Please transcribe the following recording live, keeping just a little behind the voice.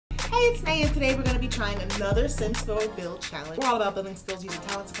Hey, it's Nay, and today we're going to be trying another Sims 4 build challenge. We're all about building skills using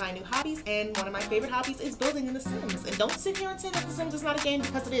talent to find new hobbies, and one of my favorite hobbies is building in The Sims. And don't sit here and say that The Sims is not a game,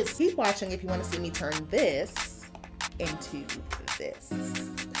 because it is. Keep watching if you want to see me turn this into this.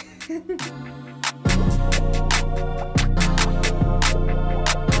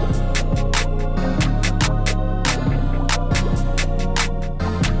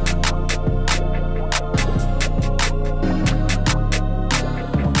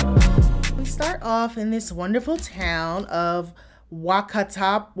 Off in this wonderful town of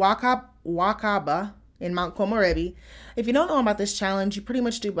Wakaba in Mount Komorebi. If you don't know about this challenge, you pretty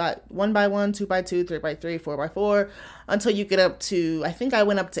much do by 1x1, 2x2, 3x3, 4x4 until you get up to, I think I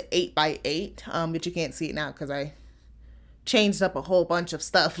went up to 8x8, but you can't see it now because I changed up a whole bunch of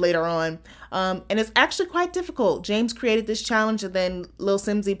stuff later on. And it's actually quite difficult. James created this challenge and then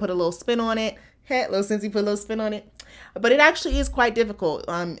lilsimsie put a little spin on it. lilsimsie put a little spin on it. But it actually is quite difficult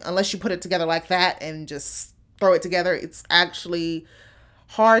unless you put it together like that and just throw it together. It's actually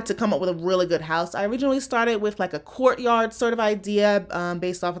hard to come up with a really good house. I originally started with like a courtyard sort of idea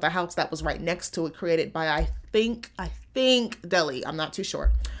based off of the house that was right next to it, created by I think Deli. I'm not too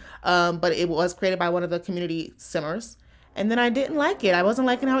sure. But it was created by one of the community simmers. And then I didn't like it. I wasn't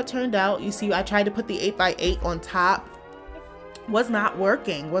liking how it turned out. You see, I tried to put the 8x8 on top. Was not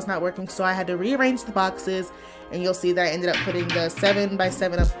working. So I had to rearrange the boxes. And you'll see that I ended up putting the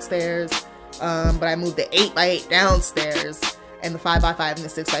 7x7 upstairs, but I moved the 8x8 downstairs and the 5x5 and the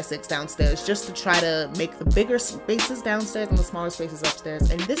 6x6 downstairs just to try to make the bigger spaces downstairs and the smaller spaces upstairs.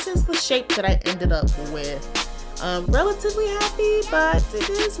 And this is the shape that I ended up with. Relatively happy, but it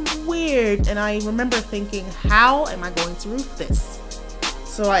is weird. And I remember thinking, how am I going to roof this?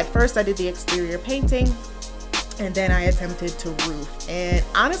 So at first I did the exterior painting and then I attempted to roof. And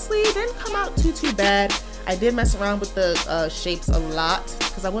honestly, it didn't come out too bad. I did mess around with the shapes a lot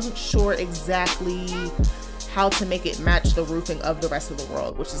because I wasn't sure exactly how to make it match the roofing of the rest of the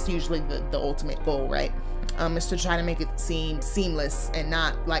world, which is usually the ultimate goal, right? Is to try to make it seem seamless and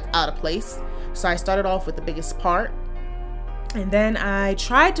not like out of place. So I started off with the biggest part, and then I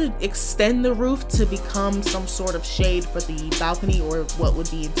tried to extend the roof to become some sort of shade for the balcony, or what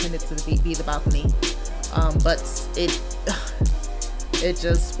would be intended to be the balcony. But it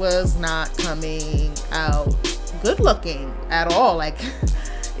just was not coming out good looking at all. Like,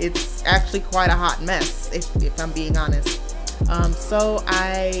 it's actually quite a hot mess if I'm being honest. So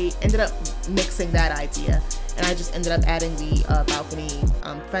I ended up mixing that idea and I just ended up adding the balcony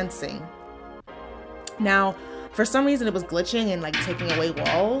fencing. Now, for some reason it was glitching and like taking away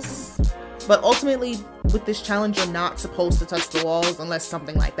walls, but ultimately with this challenge you're not supposed to touch the walls unless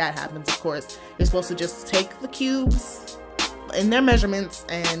something like that happens. Of course, you're supposed to just take the cubes in their measurements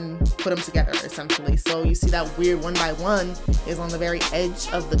and put them together essentially. So you see that weird 1x1 is on the very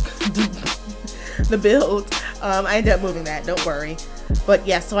edge of the build. I ended up moving that, don't worry. But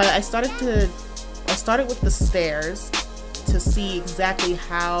yeah, so I started with the stairs to see exactly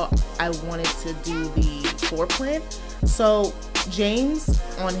how I wanted to do the floor plan. So James,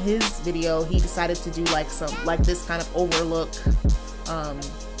 on his video, he decided to do like this kind of overlook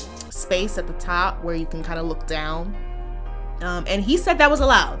space at the top where you can kind of look down. And he said that was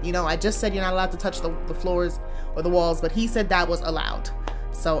allowed. You know, I just said you're not allowed to touch the floors or the walls, but he said that was allowed.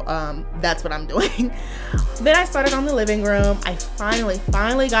 So that's what I'm doing. Then I started on the living room. I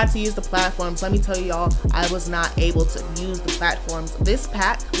finally got to use the platforms. Let me tell you y'all, I was not able to use the platforms. This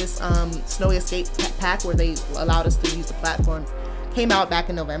pack, this Snowy Escape pack where they allowed us to use the platforms, came out back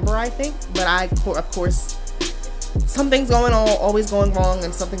in November, I think. But of course, something's always going wrong,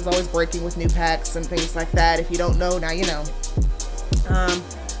 and something's always breaking with new packs and things like that. If you don't know, now you know.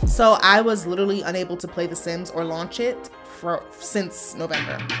 So I was literally unable to play The Sims or launch it since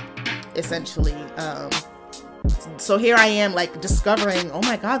November, essentially. So here I am, like, discovering, oh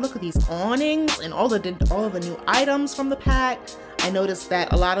my god, look at these awnings and all of the new items from the pack. I noticed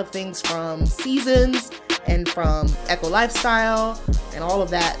that a lot of things from Seasons and from Eco Lifestyle and all of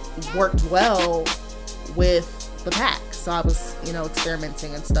that worked well with the pack. So I was, you know,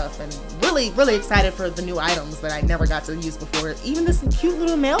 experimenting and stuff, and really excited for the new items that I never got to use before. Even this cute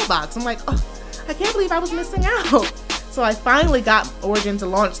little mailbox. I'm like, oh, I can't believe I was missing out. So I finally got Origin to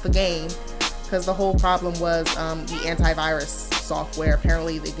launch the game, because the whole problem was the antivirus software.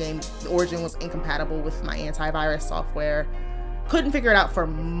 Apparently the Origin was incompatible with my antivirus software. Couldn't figure it out for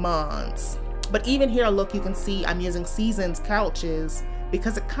months. But even here, look, you can see I'm using Seasons couches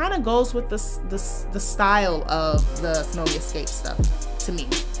because it kind of goes with the style of the Snowy Escape stuff to me.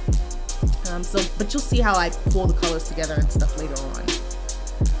 But you'll see how I pull the colors together and stuff later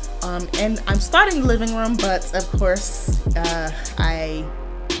on. And I'm starting the living room, but of course I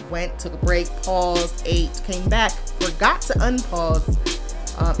went, took a break, paused, ate, came back, forgot to unpause,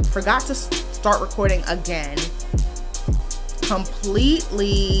 forgot to start recording again,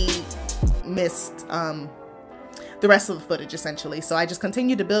 completely missed the rest of the footage essentially. So I just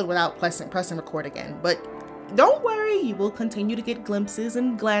continued to build without pressing record again. But don't worry, you will continue to get glimpses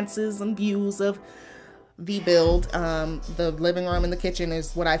and glances and views of the build. The living room and the kitchen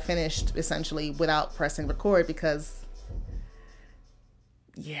is what I finished essentially without pressing record because,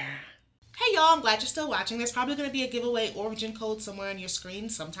 yeah. Hey y'all, I'm glad you're still watching. There's probably going to be a giveaway origin code somewhere on your screen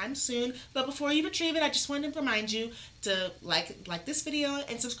sometime soon. But before you retrieve it, I just wanted to remind you to like this video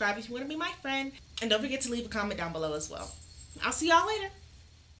and subscribe if you want to be my friend. And don't forget to leave a comment down below as well. I'll see y'all later.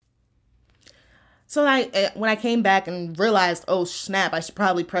 So when I came back and realized, oh snap, I should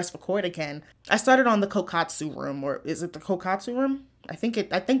probably press record again, I started on the kokatsu room, or is it the kokatsu room? I think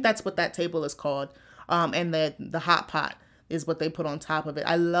that's what that table is called. And the hot pot is what they put on top of it.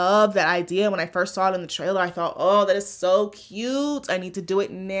 I love that idea. When I first saw it in the trailer, I thought, oh, that is so cute. I need to do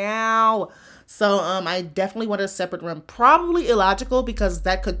it now. So I definitely wanted a separate room. Probably illogical because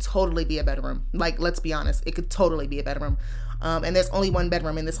that could totally be a bedroom. Like, let's be honest, it could totally be a bedroom. And there's only one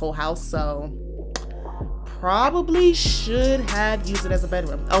bedroom in this whole house, so probably should have used it as a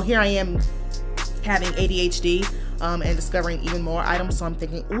bedroom. Oh, here I am having ADHD and discovering even more items. So I'm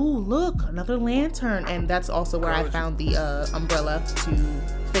thinking, ooh, look, another lantern. And that's also where I found the umbrella to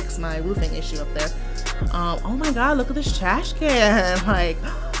fix my roofing issue up there. Oh my God, look at this trash can. Like,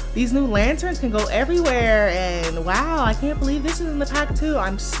 these new lanterns can go everywhere. And wow, I can't believe this is in the pack too.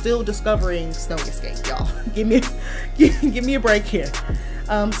 I'm still discovering Snow Escape, y'all. Give me a break here.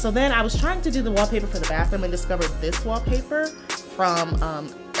 So then I was trying to do the wallpaper for the bathroom and discovered this wallpaper from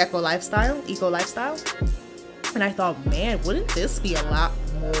Eco Lifestyle. And I thought, man, wouldn't this be a lot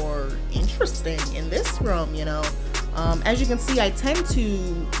more interesting in this room, you know? As you can see, I tend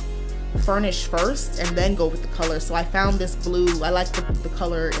to furnish first and then go with the color. So I found this blue. I like the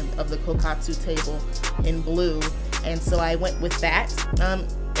color of the kokatsu table in blue. And so I went with that.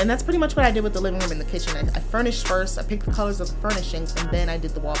 And that's pretty much what I did with the living room and the kitchen. I furnished first, I picked the colors of the furnishings, and then I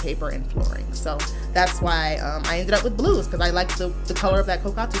did the wallpaper and flooring. So that's why I ended up with blues, because I like the color of that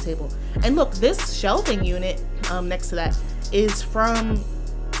kokatsu table. And look, this shelving unit next to that is from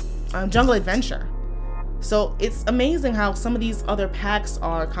Jungle Adventure. So it's amazing how some of these other packs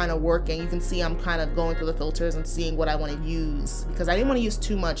are kind of working. You can see I'm kind of going through the filters and seeing what I want to use, because I didn't want to use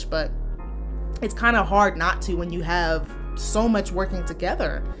too much, but it's kind of hard not to when you have so much working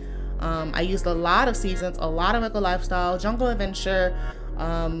together. I used a lot of Seasons, a lot of Eco Lifestyle, Jungle Adventure,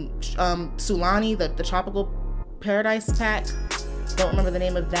 Sulani, the Tropical Paradise pack. Don't remember the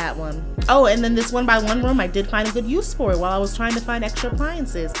name of that one. Oh, and then this 1x1 room I did find a good use for it while I was trying to find extra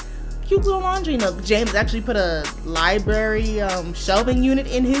appliances. Cute little laundry nook. James actually put a library shelving unit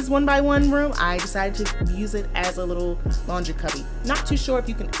in his 1x1 room. I decided to use it as a little laundry cubby. Not too sure if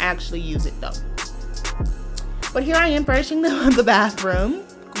you can actually use it though. But here I am furnishing the bathroom.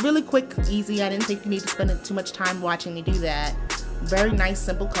 Really quick, easy. I didn't think you need to spend too much time watching me do that. Very nice,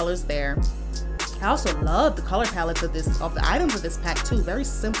 simple colors there. I also love the color palettes of the items of this pack too. Very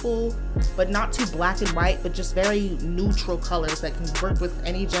simple, but not too black and white, but just very neutral colors that can work with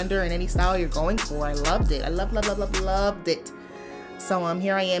any gender and any style you're going for. I loved it. I loved it. So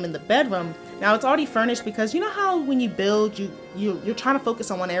here I am in the bedroom. Now it's already furnished because you know how when you build, you're trying to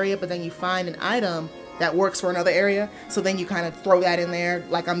focus on one area, but then you find an item that works for another area. So then you kind of throw that in there,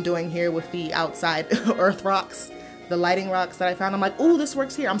 like I'm doing here with the outside earth rocks, the lighting rocks that I found. I'm like, ooh, this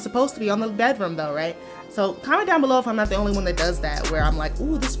works here. I'm supposed to be on the bedroom though, right? So comment down below if I'm not the only one that does that, where I'm like,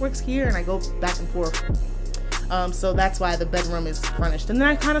 ooh, this works here, and I go back and forth. So that's why the bedroom is furnished. And then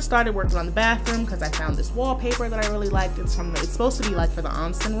I kind of started working on the bathroom because I found this wallpaper that I really liked. It's supposed to be like for the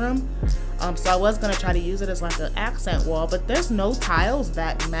onsen room. So I was gonna try to use it as like an accent wall, but there's no tiles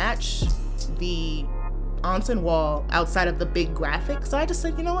that match the onsen wall outside of the big graphic. So I just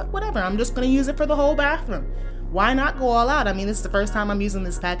said, you know what, whatever, I'm just gonna use it for the whole bathroom. Why not go all out? I mean, this is the first time I'm using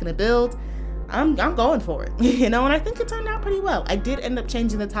this pack in a build. I'm going for it, you know, and I think it turned out pretty well. I did end up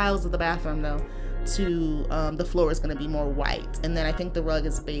changing the tiles of the bathroom though to the floor is going to be more white, and then I think the rug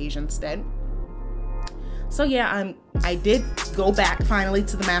is beige instead. So yeah, I did go back finally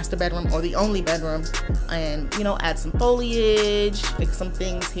to the master bedroom, or the only bedroom, and you know, add some foliage, fix some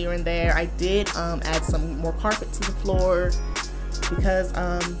things here and there. I did add some more carpet to the floor because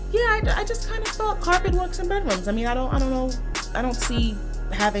yeah, I just kind of thought carpet works in bedrooms. I mean, I don't see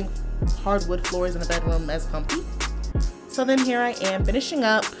having hardwood floors in a bedroom as comfy. So then here I am finishing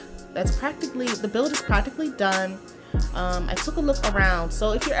up. That's practically, the build is practically done. I took a look around.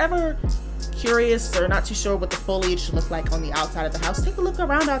 So if you're ever curious or not too sure what the foliage should look like on the outside of the house, take a look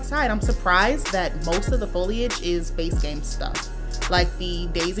around outside. I'm surprised that most of the foliage is base game stuff. Like the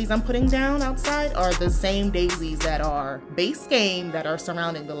daisies I'm putting down outside are the same daisies that are base game that are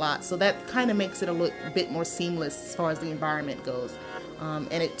surrounding the lot. So that kind of makes it a little bit more seamless as far as the environment goes.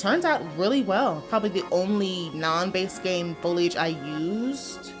 And it turns out really well. Probably the only non-base game foliage I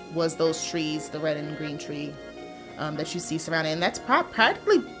used was those trees, the red and green tree that you see surrounding. And that's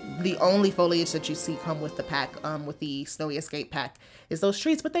practically the only foliage that you see come with the pack, with the Snowy Escape pack, is those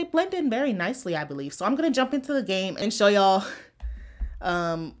trees. But they blend in very nicely, I believe. So I'm going to jump into the game and show y'all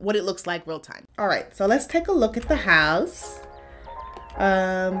what it looks like real time. All right, so let's take a look at the house.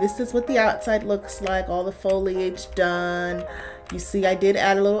 This is what the outside looks like, all the foliage done. You see I did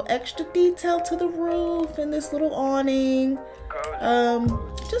add a little extra detail to the roof and this little awning,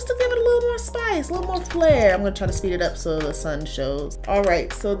 just to give it a little more spice, a little more flair. I'm gonna try to speed it up so the sun shows. All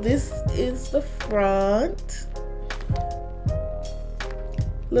right, so this is the front.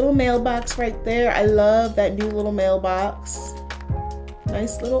 Little mailbox right there. I love that new little mailbox.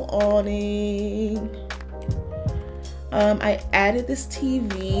 Nice little awning. I added this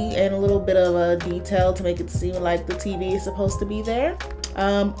TV and a little bit of a detail to make it seem like the TV is supposed to be there.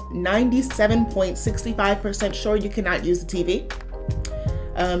 97.65% sure you cannot use the TV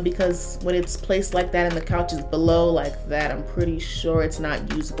because when it's placed like that and the couch is below like that, I'm pretty sure it's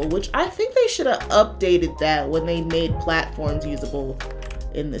not usable, which I think they should have updated that when they made platforms usable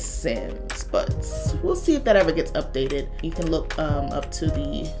in The Sims, but we'll see if that ever gets updated. You can look up to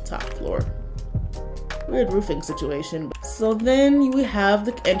the top floor. Weird roofing situation. So then we have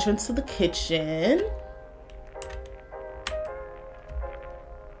the entrance to the kitchen.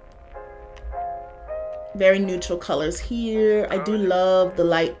 Very neutral colors here. I do love the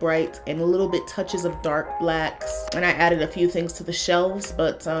light bright and a little bit touches of dark blacks. And I added a few things to the shelves,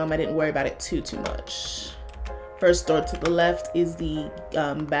 but I didn't worry about it too much. First door to the left is the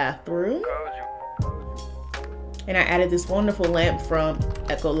bathroom. And I added this wonderful lamp from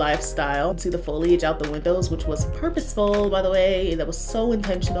Eco Lifestyle. See the foliage out the windows, which was purposeful, by the way. That was so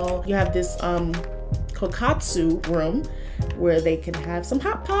intentional. You have this kokatsu room where they can have some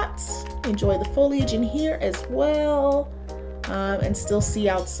hot pots, enjoy the foliage in here as well, and still see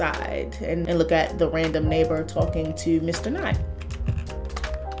outside and look at the random neighbor talking to Mr. Nye.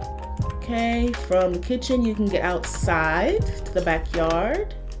 Okay, from the kitchen you can get outside to the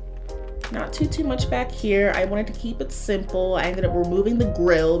backyard. Not too much back here. I wanted to keep it simple. I ended up removing the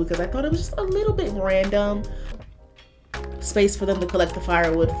grill because I thought it was just a little bit random. Space for them to collect the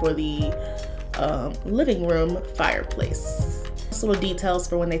firewood for the living room fireplace. Just little details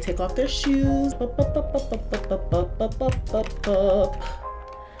for when they take off their shoes.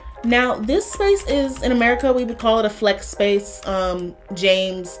 Now this space is, in America we would call it a flex space.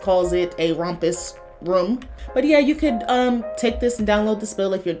 James calls it a rumpus room. But yeah, you could take this and download this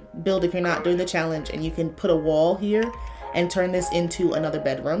build if you're not doing the challenge, and you can put a wall here and turn this into another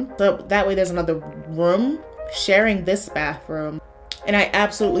bedroom. So that way there's another room sharing this bathroom. And I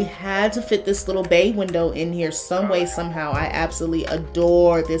absolutely had to fit this little bay window in here some way, somehow. I absolutely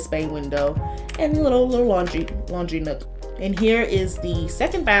adore this bay window and the little laundry nook. And here is the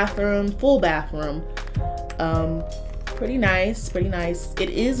second bathroom, full bathroom. Pretty nice, pretty nice.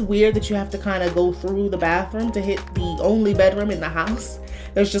 It is weird that you have to kind of go through the bathroom to hit the only bedroom in the house.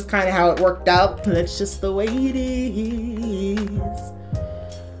 That's just kind of how it worked out. That's just the way it is.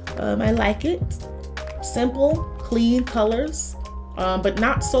 I like it. Simple, clean colors, but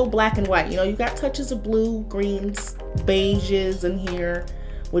not so black and white. You know, you got touches of blue, greens, beiges in here,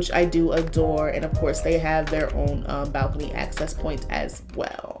 which I do adore. And of course they have their own balcony access points as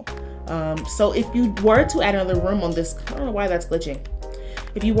well. So if you were to add another room on this, I don't know why that's glitching.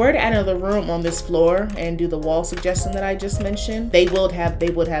 If you were to add another room on this floor and do the wall suggestion that I just mentioned, they would have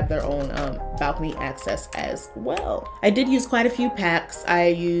their own balcony access as well. I did use quite a few packs. I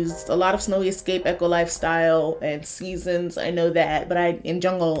used a lot of Snowy Escape, Eco Lifestyle, and Seasons. I know that, but in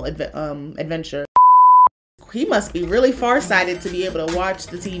Jungle Adventure, he must be really far-sighted to be able to watch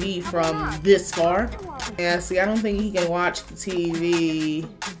the TV from this far. Yeah, see, I don't think he can watch the TV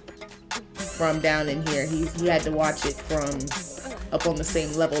from down in here. He had to watch it from up on the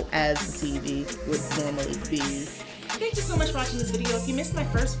same level as the TV would normally be. Thank you so much for watching this video. If you missed my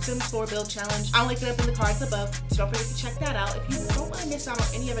first Sims 4 build challenge, I'll link it up in the cards above, so don't forget to check that out. If you don't want to miss out on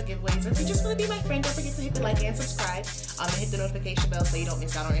any other giveaways, or if you just want to be my friend, don't forget to hit the like and subscribe, and hit the notification bell so you don't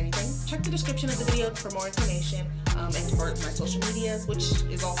miss out on anything. Check the description of the video for more information, and for my social medias, which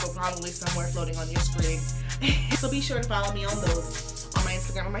is also probably somewhere floating on your screen. So be sure to follow me on those, on my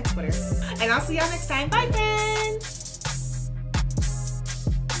Instagram and my Twitter. And I'll see y'all next time. Bye, friends!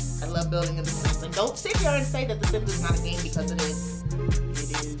 I love building of The Sims. And don't sit here and say that The Sims is not a game, because it is.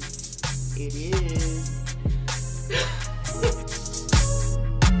 It is. It is.